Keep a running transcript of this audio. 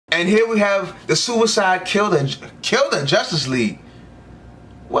And here we have the suicide kill the Justice League.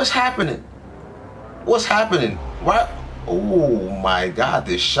 What's happening? What's happening? What? Oh my God,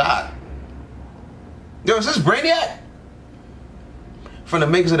 this shot. Yo, is this Brainiac? From the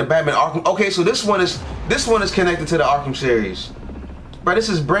makers of the Batman Arkham. Okay, so this one is connected to the Arkham series. But this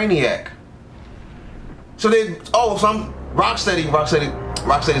is Brainiac. So they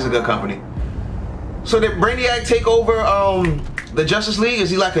Rocksteady's a good company. So did Brainiac take over the Justice League? Is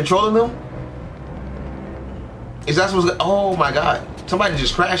he like controlling them? Is that what's? Oh my God! Somebody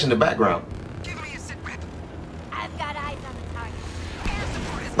just crashed in the background. Give me a sit rep. I've got eyes on the target. Air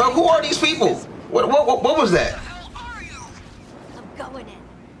support is Bro, who are these people? What was that? How are you? I'm going in.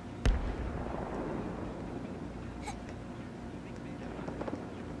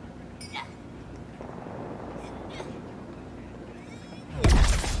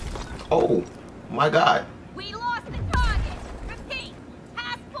 Oh my God! We lost the target. Repeat.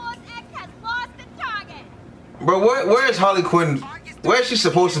 Task Force X has lost the target. Bro, where is Harley Quinn? Where is she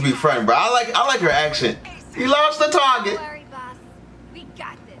supposed to be from, bro? I like her accent. We lost the target. Don't worry, boss. We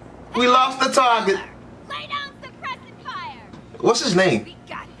got this. We lost the target. Lay down suppressant fire. What's his name? We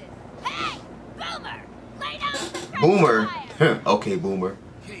got this. Hey, Boomer. Lay down suppressant Boomer. fire. Okay, Boomer.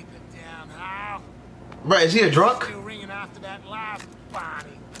 Keep it down, Hal. Bro, is he a drunk? Still ringing after that last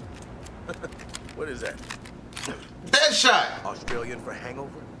Bonnie. What is that? Deadshot. Australian for hangover?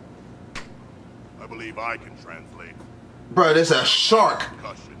 I believe I can translate. Bro, there's a shark.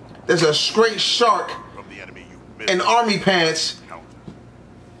 Concussion There's a straight shark from the enemy you missed. in army pants. Counter.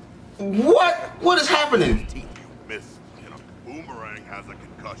 What? What is happening? You missed. And a boomerang has a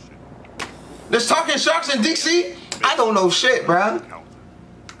concussion. There's talking sharks in DC? I don't know shit, bro. Counter.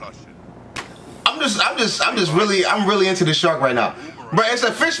 Concussion. I'm really into the shark right now. Bro, it's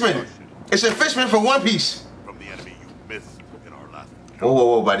a fishman. It's a fishman for One Piece. From the enemy you missed in our last encounter. Whoa, whoa,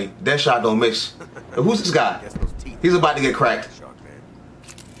 whoa, buddy. Deadshot don't miss. Who's this guy? Guess those teeth. He's about to get cracked. Shark man.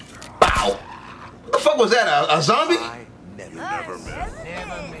 Bow. What the fuck was that? A zombie? I never. You never miss.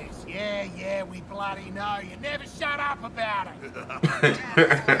 Never miss. Yeah, we bloody know. You never shut up about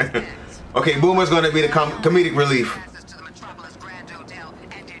it. Okay, Boomer's gonna be the comedic relief. Access to the Metropolis Grand Hotel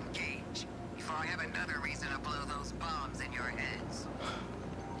and engage before I have another reason to blow those bombs in your heads.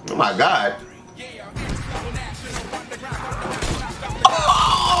 Oh my God.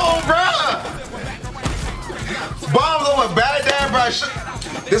 Oh, bruh! Bombs over Baghdad, bro.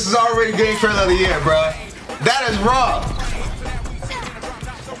 This is already game trailer of the year, bro. That is raw.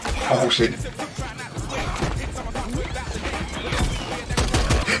 Oh shit.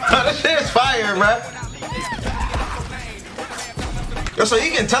 This shit is fire, bro. Yo, so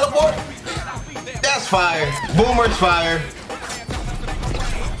he can teleport? That's fire. Boomer's fire.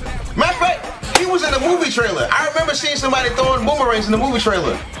 Matter of fact, he was in the movie trailer. I remember seeing somebody throwing boomerangs in the movie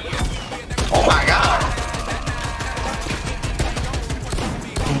trailer. Oh my God.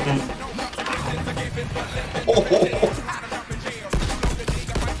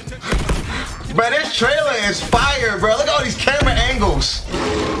 Bro, this trailer is fire, bro. Look at all these camera angles.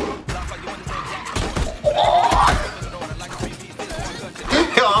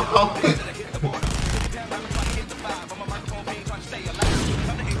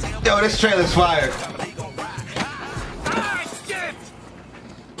 Yo, this trailer's fire.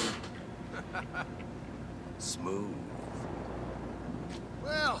 Smooth.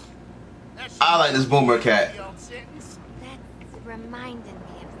 Well, that should I like this Boomer cat. be the old sentence. That's reminding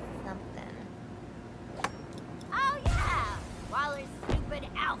me of something. Oh yeah, Waller's stupid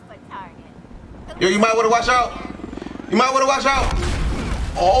alpha target. Yo, you might want to watch out. You might want to watch out.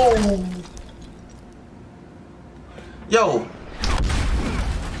 Oh. Yo.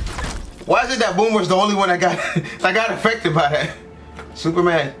 Why is it that Boomer's the only one that got affected by that?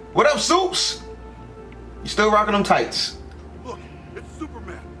 Superman. What up, Soups? You still rocking them tights? Look, it's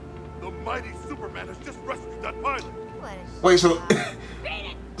Superman. The mighty Superman has just rescued that pilot. What a Wait, so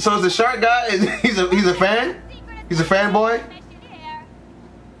so is the shark guy? He's a fan? He's a fanboy?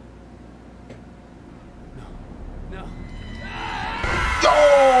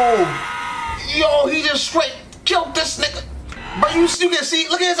 Yo, he just straight killed this nigga. But you can see,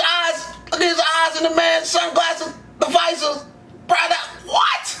 look at his eyes. Look at his eyes and the man's sunglasses, the visors. Brother,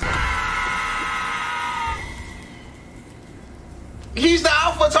 what? He's the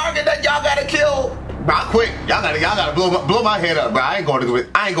alpha target that y'all gotta kill. Bro, I quit. Y'all gotta blow my head up, bro. I ain't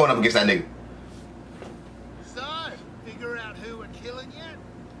going up against that nigga. So, figure out who we're killing yet?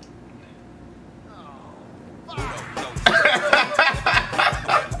 Oh,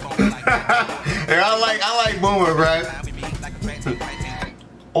 Yeah, I like Boomer, bro.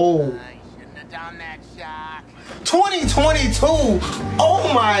 Oh. I shouldn't have done that, Shark. 2022. Oh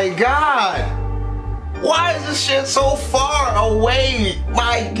Oh my God. Why is this shit so far away?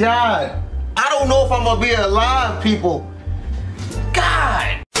 My God. I don't know if I'm gonna be alive, people.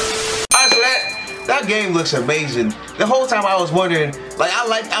 God. Alright, so that game looks amazing. The whole time I was wondering, like I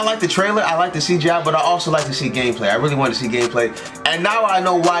like the trailer, I like the CGI, but I also like to see gameplay. I really want to see gameplay. And now I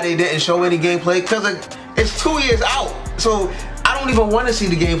know why they didn't show any gameplay, because it's 2 years out. So I don't even want to see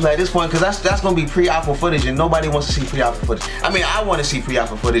the gameplay at this point, because that's gonna be pre-alpha footage, and nobody wants to see pre-alpha footage. I mean, I want to see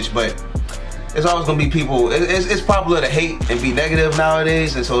pre-alpha footage, but it's always gonna be people. It's popular to hate and be negative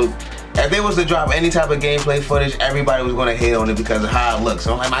nowadays, and so if they was to drop any type of gameplay footage, everybody was gonna hate on it because of how it looks.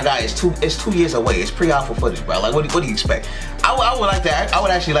 So I'm like, my guy, it's 2 years away. It's pre-alpha footage, bro. Like, what do you expect? I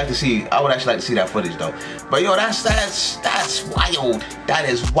would actually like to see that footage though. But yo, that's wild. That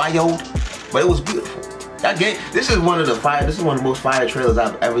is wild. But it was beautiful. That game. This is one of the most fire trailers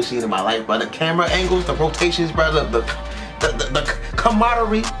I've ever seen in my life, bro. The camera angles, the rotations, bro. The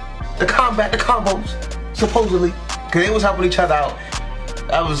camaraderie, the combat, the combos, supposedly, because they was helping each other out.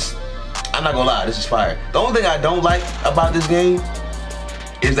 I'm not gonna lie, this is fire. The only thing I don't like about this game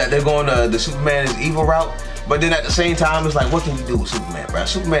is that they're going the Superman is evil route, but then at the same time, it's like, what can you do with Superman, bro?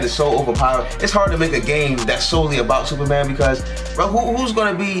 Superman is so overpowered. It's hard to make a game that's solely about Superman because, bro, who's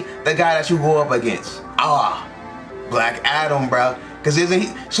gonna be the guy that you go up against? Black Adam, bro. Because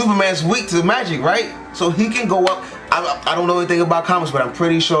Superman's weak to magic, right? So he can go up. I don't know anything about comics, but I'm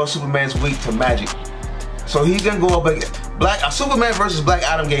pretty sure Superman's weak to magic. So he can go up against a Superman versus Black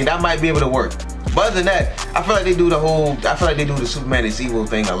Adam game. That might be able to work. But other than that, I feel like they do the Superman is evil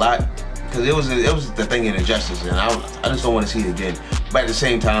thing a lot, because it was the thing in Injustice, and I just don't want to see it again. But at the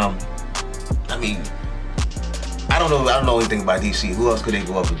same time, I mean, I don't know anything about DC. Who else could they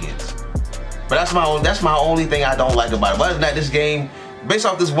go up against? But that's my only thing I don't like about it. But other than that, this game, based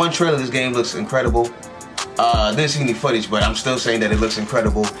off this one trailer, this game looks incredible. Didn't see any footage, but I'm still saying that it looks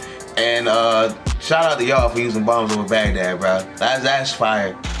incredible. And shout out to y'all for using bombs over Baghdad, bro. That's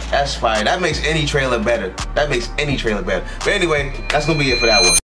fire. That's fire. That makes any trailer better. But anyway, that's gonna be it for that one.